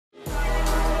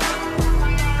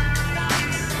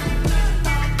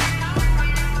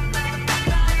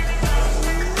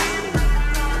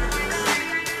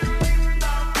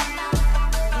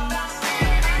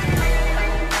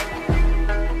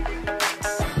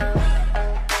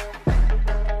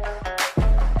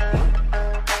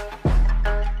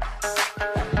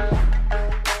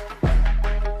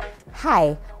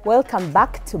Hi, welcome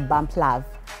back to Bump Love.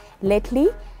 Lately,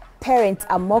 parents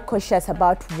are more cautious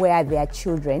about where their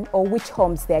children or which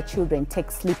homes their children take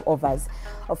sleepovers.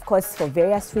 Of course, for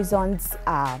various reasons,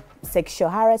 sexual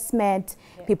harassment,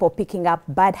 people picking up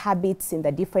bad habits in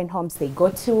the different homes they go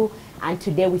to, and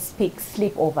today we speak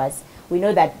sleepovers. We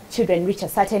know that children reach a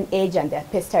certain age and they're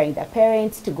pestering their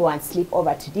parents to go and sleep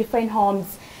over to different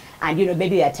homes. And,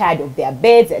 maybe they're tired of their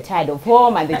beds, they're tired of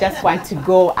home, and they just want to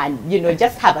go and,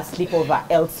 just have a sleepover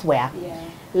elsewhere. Yeah.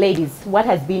 Ladies, what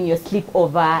has been your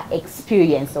sleepover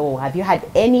experience, or have you had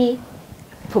any?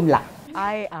 Pumla?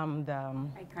 I am the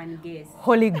I can guess.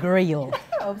 holy grail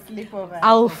of sleepovers.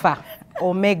 Alpha,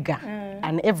 Omega,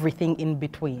 and everything in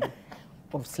between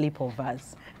of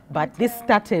sleepovers. But this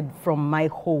started from my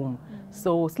home.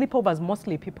 So sleepovers,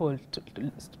 mostly people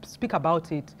speak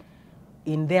about it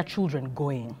in their children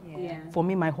going. Yeah. For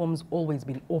me, my home's always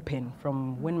been open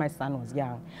from when my son was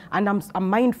young. And I'm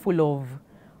mindful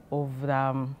of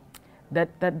the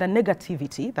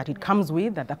negativity that it comes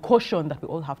with, that the caution that we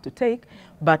all have to take.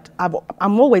 But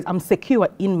I'm secure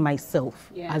in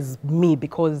myself as me,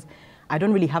 because I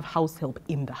don't really have house help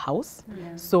in the house.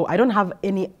 Yeah. So I don't have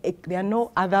there are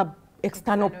no other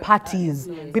external parties.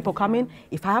 People come in.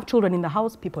 If I have children in the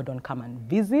house, people don't come and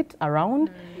visit around.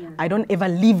 I don't ever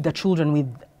leave the children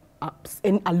with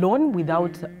alone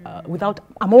without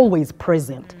I'm always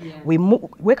present. We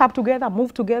wake up together,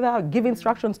 move together, give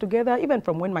instructions together, even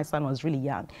from when my son was really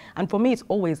young. And for me, it's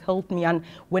always helped me. And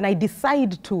when I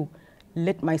decide to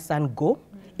let my son go,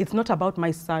 it's not about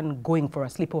my son going for a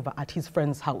sleepover at his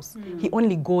friend's house. He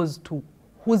only goes to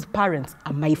whose parents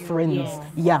are my friends.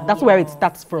 Yeah, that's where it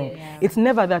starts from. It's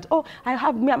never that, oh, I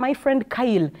have my friend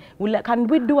Kyle, can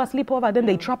we do a sleepover? Then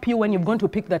they trap you when you've gone to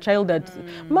pick the child that,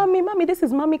 mommy, this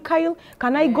is mommy Kyle,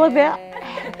 can I go there?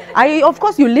 Of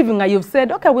course you're living and you've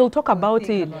said, okay, we'll talk about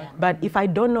it. But if I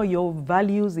don't know your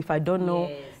values, if I don't know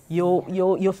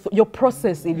your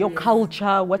process, your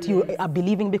culture, what you are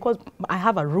believing, because I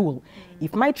have a rule.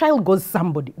 If my child goes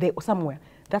somewhere,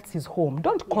 that's his home.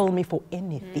 Don't call me for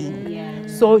anything.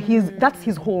 So that's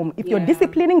his home. If you're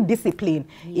disciplining, discipline.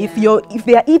 If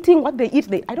they are eating what they eat,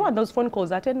 I don't want those phone calls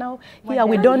that now, here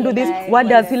we don't do this. What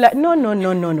does he like? No.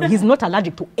 He's not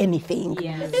allergic to anything.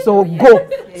 So go.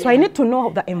 So I need to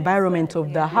know the environment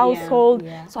of the household.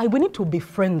 So we need to be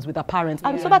friends with the parents.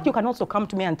 And so that you can also come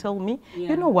to me and tell me,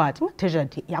 you know what? So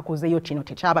that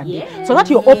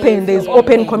you're open, there's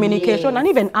open communication. And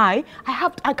even I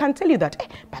can tell you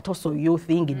that, but also you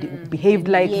think it behaved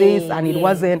like this and it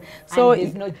wasn't. So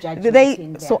no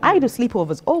so I do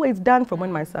sleepovers, always done from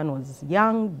when my son was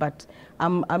young, but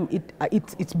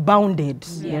it's bounded,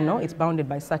 it's bounded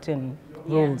by certain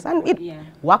rules, and it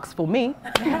works for me.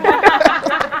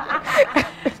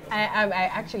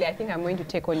 I think I'm going to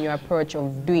take on your approach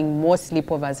of doing more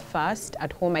sleepovers first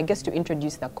at home, I guess, to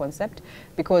introduce the concept,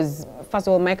 because first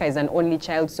of all, Micah is an only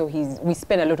child, so we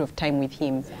spend a lot of time with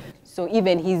him. So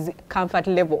even his comfort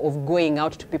level of going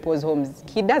out to people's homes,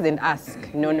 he doesn't ask.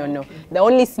 No. The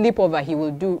only sleepover he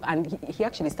will do, and he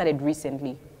actually started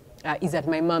recently, is at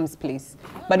my mom's place.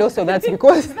 But also that's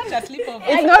because It's not a sleepover.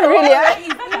 it's not really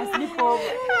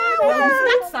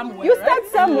You start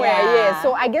somewhere, yeah.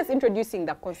 So I guess introducing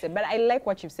the concept, but I like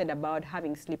what you've said about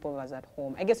having sleepovers at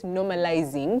home. I guess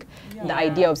normalizing the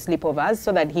idea of sleepovers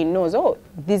so that he knows, oh,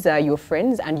 these are your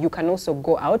friends and you can also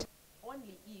go out.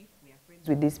 Only if we are friends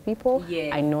with these people,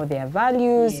 I know their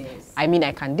values. I mean,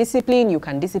 I can discipline, you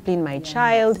can discipline my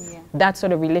child. That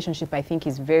sort of relationship, I think,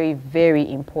 is very,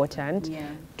 very important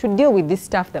to deal with this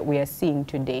stuff that we are seeing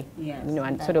today,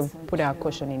 and sort of put our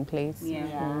caution in place.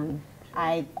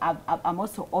 I'm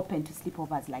also open to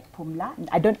sleepovers like Pumla.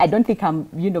 I don't think I'm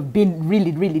been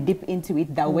really deep into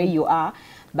it the way you are,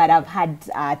 but I've had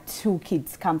 2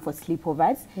 kids come for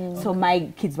sleepovers. So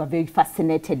my kids were very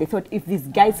fascinated. They thought, if these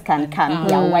guys can come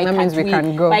here, why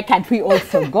can't we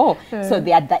also go? So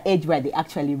they're at the age where they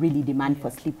actually really demand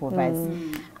for sleepovers.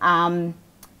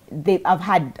 I've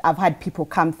had people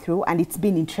come through and it's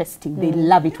been interesting. They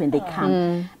love it when they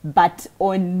come. But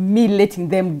on me letting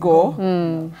them go,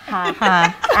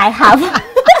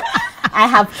 I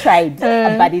have tried,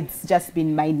 but it's just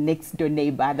been my next door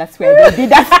neighbor. That's where they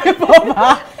did a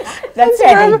sleepover. That's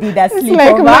where they did a sleepover.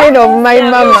 Like mine of my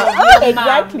mama.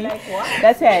 Exactly.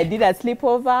 That's where I did a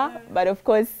sleepover. But of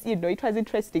course, it was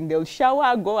interesting. They'll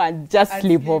shower, go and just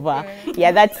sleep over.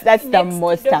 Yeah, that's the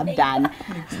most I've done.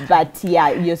 But yeah,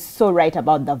 you're so right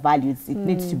about the values. It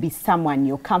needs to be someone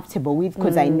you're comfortable with,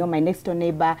 because I know my next door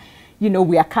neighbor,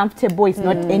 we are comfortable. It's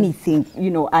not anything,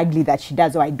 ugly that she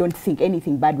does, or I don't think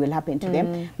anything bad will happen to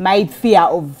them. My fear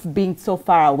of being so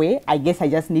far away, I guess I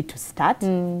just need to start,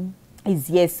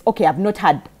 is okay, I've not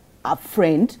had a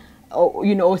friend, or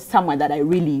you know, someone that I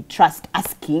really trust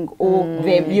asking, or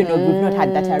them, you know, we've not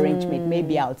had that arrangement,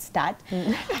 maybe I'll start.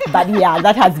 But yeah,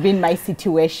 that has been my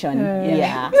situation.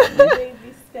 Yeah.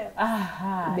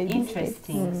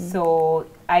 Interesting. So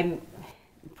I'm,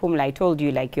 Pumla, I told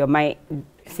you, like, you're my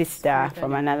sister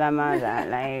from another mother,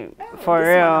 like, for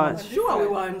real. Sure, we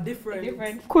were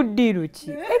different. Kudiruchi.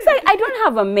 Exactly. I don't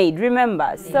have a maid,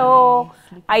 remember? So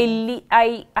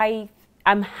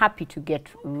I'm happy to get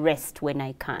rest when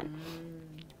I can.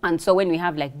 And so when we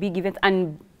have like big events,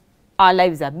 and our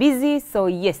lives are busy, so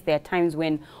yes, there are times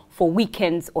when for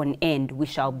weekends on end, we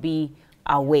shall be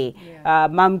away.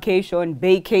 Momcation,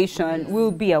 vacation,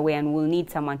 we'll be away and we'll need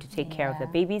someone to take care of the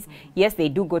babies. Yes, they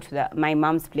do go to my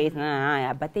mom's place,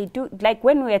 but they do, like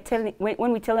when we tell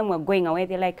them we're going away,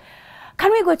 they're like,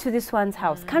 can we go to this one's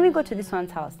house? Can we go to this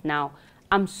one's house? Now,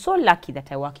 I'm so lucky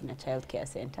that I work in a childcare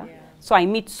center. So I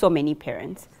meet so many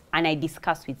parents and I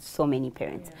discuss with so many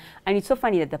parents. And it's so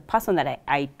funny that the person that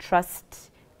I trust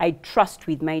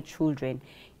with my children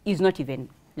is not even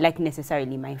like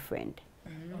necessarily my friend.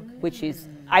 Which is,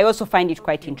 I also find it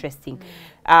quite interesting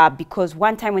because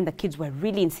one time when the kids were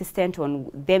really insistent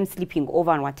on them sleeping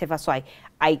over and whatever, so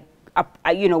I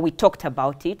you know, we talked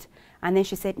about it, and then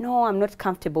she said, no, I'm not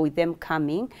comfortable with them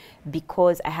coming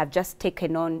because I have just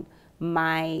taken on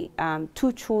my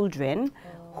 2 children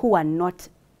who are not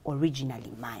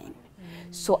originally mine.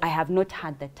 So I have not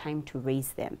had the time to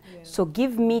raise them. So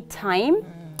give me time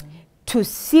to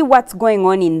see what's going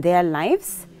on in their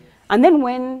lives. And then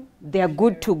when they're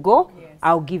good to go,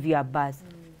 I'll give you a buzz.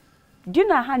 Do you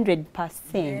know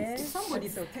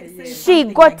 100%? She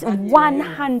got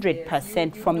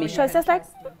 100% from me. She was just like,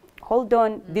 hold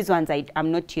on, these ones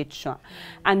I'm not yet sure.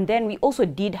 And then we also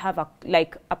did have a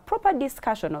proper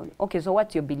discussion on, okay, so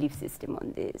what's your belief system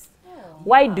on this?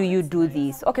 Why do you do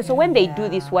this? Okay, so when they do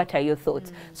this, what are your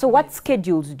thoughts? So what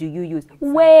schedules do you use?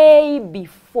 Way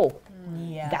before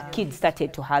the kids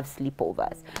started to have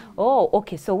sleepovers. Oh,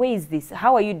 okay, so where is this?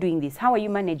 How are you doing this? How are you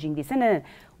managing this? And then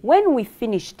when we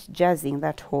finished jazzing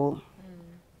that whole,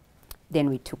 then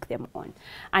we took them on.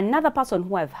 Another person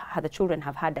who the children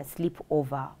have had a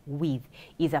sleepover with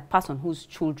is a person whose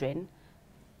children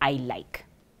I like.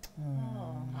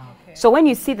 So when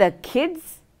you see the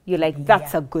kids, you're like,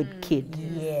 that's a good kid.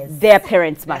 Their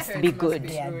parents must be good.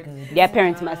 Their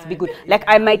parents must be good. Like,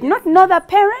 I might not know the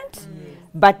parent,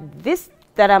 but this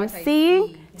that I'm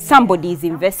seeing, somebody is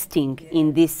investing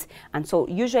in this. And so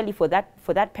usually for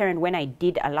that parent, when I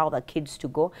did allow the kids to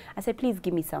go, I said, please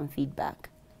give me some feedback.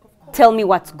 Tell me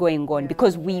what's going on,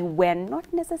 because we were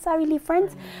not necessarily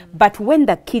friends. But when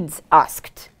the kids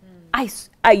asked, I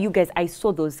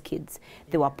saw those kids.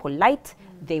 They were polite,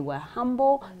 they were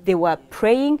humble, they were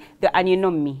praying, and you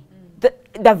know me.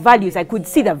 The values, I could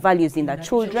see the values in the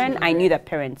children. I knew the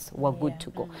parents were good to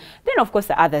go. Then of course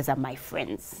the others are my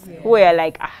friends who are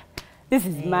like, this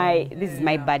is my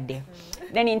birthday.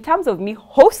 Then in terms of me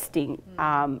hosting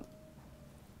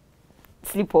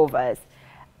sleepovers,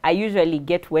 I usually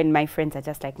get when my friends are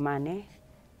just like, man,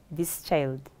 this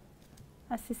child,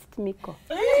 assist me.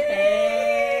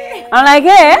 I'm like,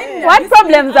 hey, what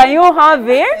problems are you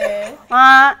having?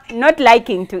 Not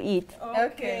liking to eat.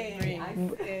 Okay.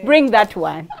 Bring that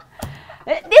one.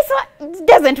 This one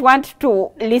doesn't want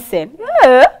to listen.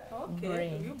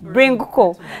 Bring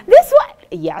ko. This one,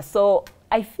 yeah. So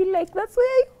I feel like that's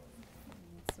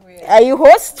where you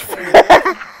host.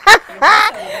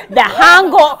 the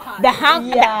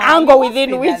angle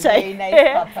within which I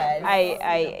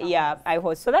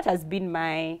host. So that has been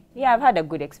my, I've had a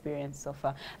good experience so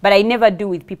far. But I never do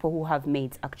with people who have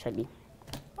maids, actually.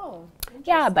 Oh,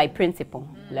 yeah, by principle.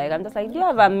 Like, I'm just like, do you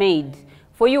have a maid?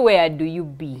 For you, where do you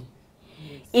be?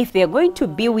 If they're going to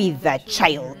be with the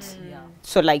child,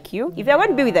 so like you, if they're going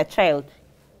to be with a child,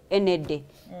 any day,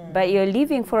 but you're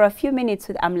leaving for a few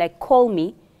minutes, I'm like, call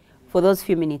me. For those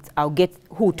few minutes, I'll get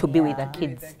who to be with the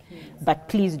kids. But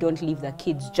please don't leave the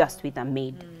kids just with a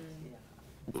maid.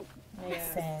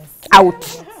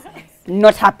 Out.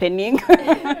 Not happening.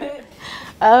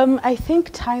 I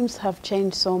think times have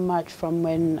changed so much from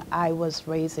when I was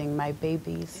raising my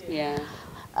babies. Yeah.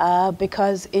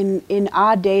 Because in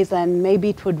our days, and maybe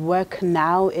it would work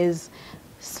now, is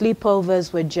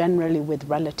sleepovers were generally with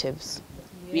relatives.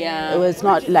 Yeah. It was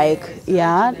not like,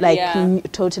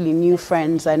 totally new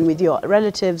friends. And with your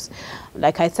relatives,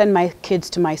 like I send my kids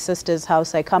to my sister's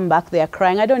house, I come back, they're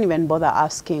crying. I don't even bother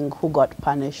asking who got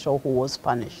punished or who was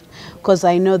punished, because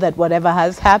I know that whatever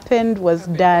has happened was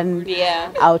done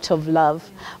out of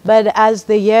love. But as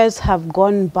the years have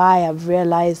gone by, I've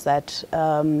realized that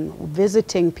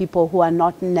visiting people who are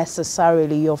not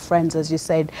necessarily your friends, as you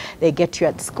said, they get you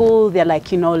at school, they're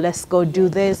like, let's go do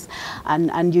this,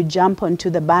 and you jump onto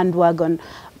the bandwagon.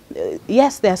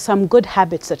 Yes, there are some good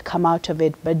habits that come out of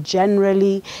it, but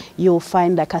generally you'll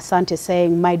find, like Asante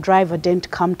saying, my driver didn't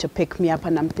come to pick me up,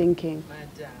 and I'm thinking,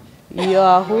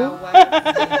 you're who?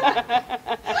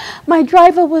 My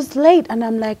driver was late, and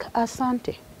I'm like,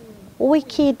 Asante,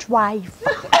 wicked driver.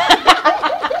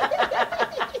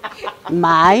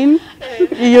 Mine,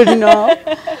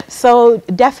 So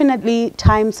definitely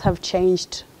times have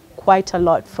changed quite a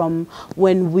lot from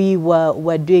when we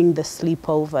were doing the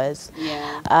sleepovers.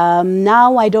 Yeah.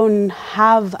 Now I don't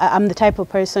have, I'm the type of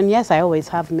person, yes, I always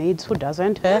have maids, who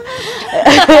doesn't? But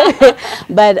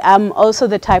I'm also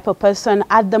the type of person,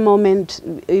 at the moment,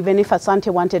 even if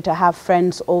Asante wanted to have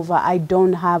friends over, I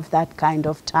don't have that kind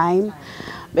of time.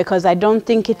 Because I don't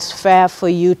think it's fair for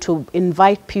you to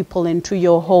invite people into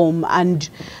your home and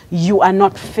you are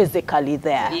not physically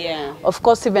there. Yeah. Of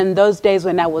course, even those days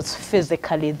when I was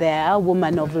physically there,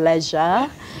 woman of leisure,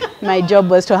 my job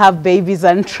was to have babies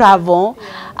and travel.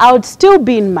 I would still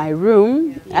be in my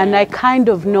room and I kind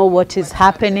of know what is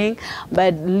happening,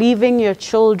 but leaving your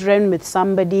children with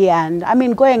somebody, and I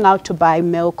mean going out to buy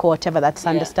milk or whatever, that's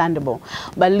understandable,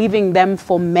 but leaving them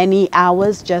for many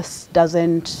hours just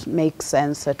doesn't make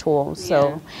sense at all.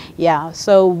 So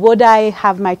so would I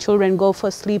have my children go for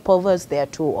sleepovers? They're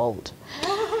too old.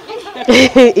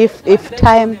 if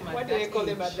time, what do they call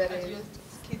them at that age?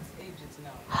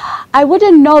 I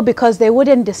wouldn't know, because they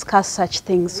wouldn't discuss such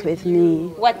things with me.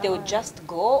 What, they would just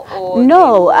go? Or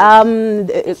no,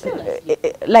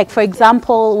 like for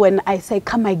example, when I say,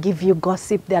 come I give you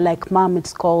gossip, they're like, Mom,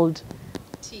 it's called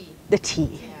tea. The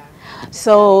tea.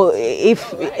 So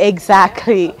if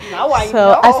exactly,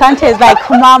 so Asante is like,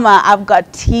 Mama, I've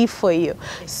got tea for you.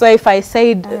 So if I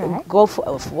say go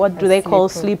for, what do they call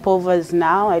sleepovers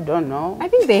now? I don't know. I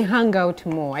think they hang out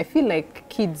more. I feel like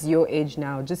kids your age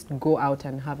now just go out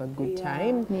and have a good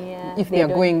time. If they are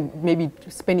going, maybe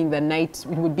spending the night,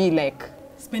 it would be like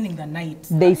spending the night.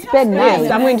 They spend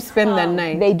nights. I'm going to spend the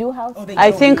night. They do house.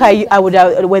 I think I would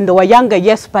have, when they were younger,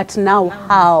 yes, but now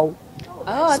how?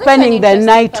 Oh, spending the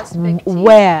night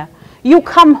where? You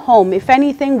come home. If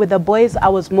anything, with the boys, I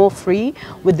was more free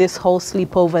with this whole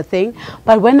sleepover thing.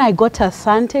 But when I got to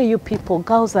Asante, you people,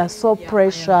 girls are so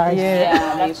precious. Especially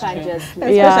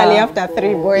after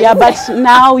 3 boys. Yeah, but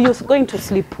now you're going to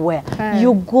sleep where?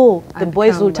 You go. The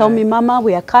boys will tell me, Mama,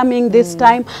 we are coming this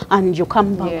time, and you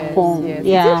come back home. It's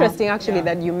interesting, actually,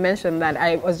 that you mentioned that.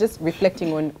 I was just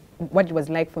reflecting on what it was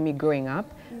like for me growing up.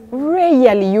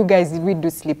 Rarely you guys would do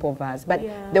sleepovers, but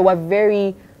they were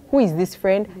very, who is this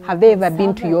friend? Have they ever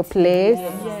been to your place?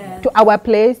 To our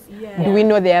place? Do we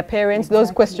know their parents?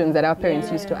 Those questions that our parents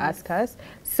used to ask us.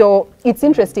 So it's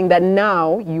interesting that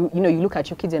now you look at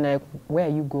your kids and like, where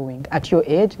are you going? At your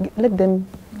age, let them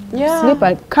sleep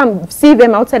and come see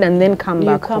them outside and then come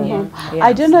back home.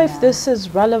 I don't know if this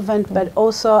is relevant, but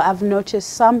also I've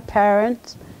noticed some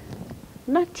parents,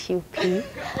 not you, P.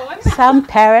 Some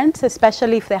parents,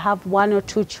 especially if they have 1 or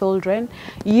 2 children,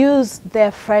 use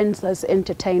their friends as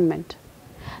entertainment.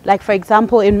 Like, for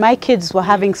example, in my kids were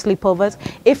having sleepovers.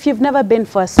 If you've never been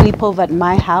for a sleepover at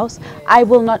my house, I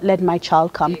will not let my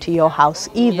child come to your house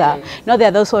either. No, there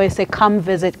are those who always say, come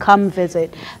visit, come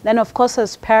visit. Then, of course,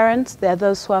 as parents, there are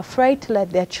those who are afraid to let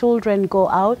their children go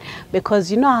out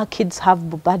because you know how kids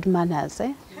have bad manners,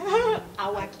 eh?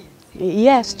 Our kids.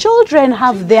 Yes, children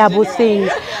have their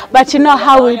things, but you know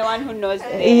how it, who knows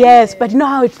but you know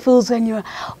how it feels when you're,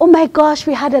 oh my gosh,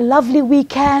 we had a lovely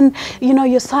weekend, you know,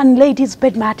 your son laid his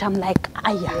bed mat. I'm like,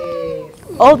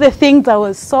 all the things I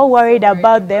was so worried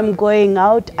about them going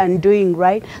out and doing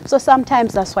right. So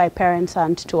sometimes that's why parents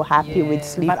aren't too happy with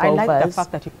sleepovers. But I like the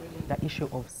fact that you the issue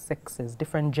of sexes,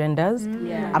 different genders.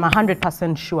 I'm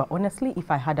 100% sure, honestly,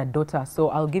 if I had a daughter. So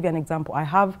I'll give you an example.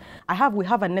 We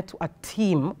have a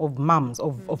team of moms,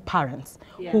 of parents,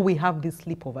 who we have these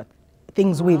sleepover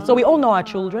things with. So we all know our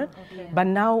children, but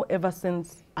now ever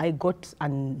since I got a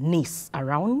niece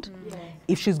around,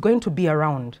 if she's going to be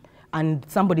around, and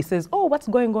somebody says, oh, what's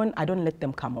going on? I don't let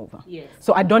them come over. Yes.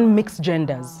 So I don't mix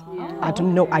genders. I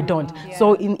don't.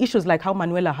 So in issues like how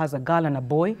Manuela has a girl and a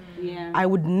boy, I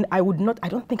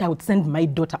don't think I would send my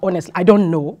daughter, honestly. I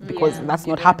don't know, because that's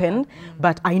not happened.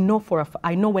 But I know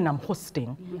I know when I'm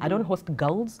hosting, I don't host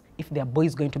girls if their boy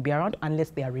is going to be around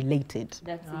unless they are related.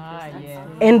 That's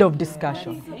interesting. End of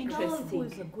discussion. Interesting. Who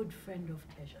is a good friend of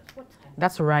Teja? What's her name?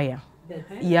 That's Raya.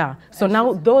 Yeah. So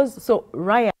now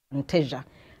Raya and Teja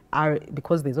are,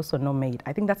 because there's also no maid,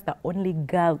 I think that's the only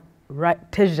girl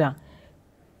Teja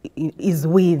is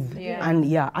with.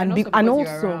 And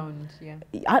also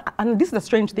and this is the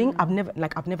strange thing, I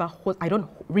don't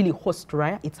really host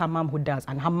Raya. It's her mom who does,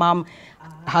 and her mom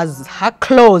has her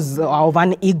claws of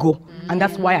an ego, and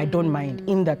that's why I don't mind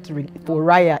in that for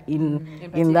Raya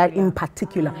in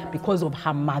particular, because of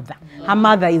her mother. Her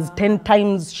mother is 10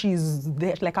 times, she's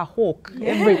there like a hawk.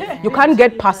 You can't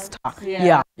get past her.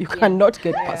 You cannot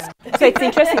get past her. So it's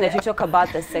interesting that you talk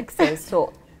about the sexes.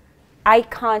 So I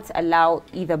can't allow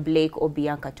either Blake or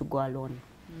Bianca to go alone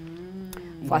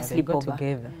for a sleepover.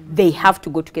 They have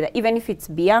to go together. Even if it's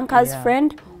Bianca's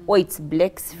friend or it's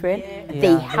Blake's friend,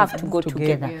 they have to go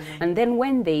together. And then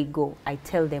when they go, I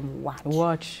tell them,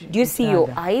 watch. Do you see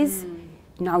your eyes?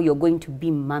 Now you're going to be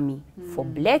mommy for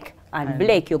Blake, and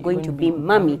Blake, you're going to be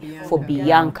mommy for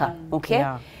Bianca. Okay?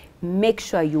 Make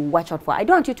sure you watch out for her. I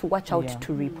don't want you to watch out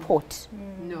to report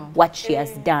what she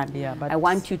has done. I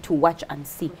want you to watch and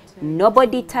see.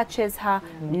 Nobody touches her,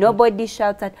 nobody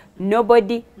shouts at,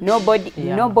 nobody. And then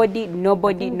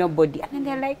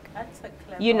they're like,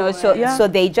 you know, so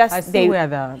they just, you see where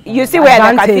the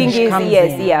thing is,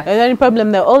 And any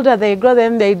problem, the older they grow,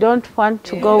 then they don't want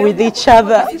to go with each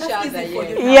other.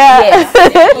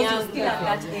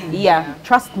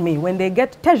 Trust me, when they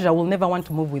get, Teja will never want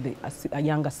to move with a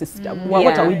younger sister.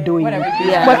 What are we doing?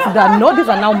 But these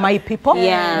are now my people.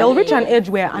 They'll reach an age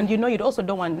where, and you know, you also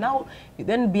don't want, now,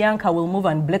 then Bianca will move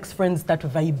and Blake's friends start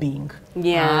vibing.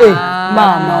 Hey,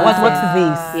 mama, what's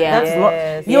this? That's not,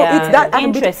 it's that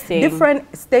interesting.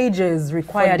 Different stages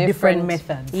require different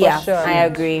methods. I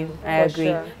agree.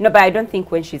 Sure. No, but I don't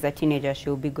think when she's a teenager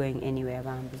she'll be going anywhere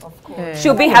around. Of course.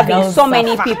 She'll be having so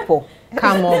many people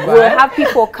come over. We'll have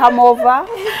people come over,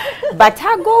 but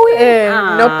her going,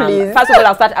 no please. First of all,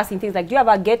 I'll start asking things like, do you have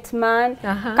a get man?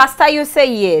 Casta, you say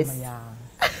yes.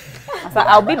 So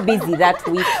I'll be busy that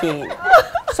weekend.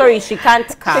 Sorry, she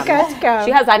can't come.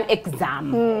 She has an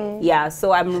exam.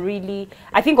 So I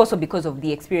think also because of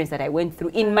the experience that I went through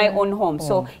in my own home.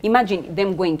 So imagine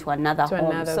them going to another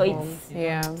home. It's,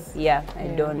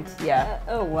 I don't.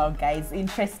 Oh, well, guys,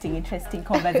 interesting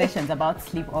conversations about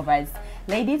sleepovers.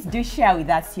 Ladies, do share with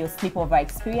us your sleepover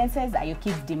experiences. Are your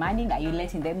kids demanding? Are you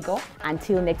letting them go?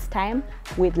 Until next time,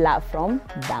 with love from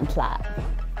Bamp Lab.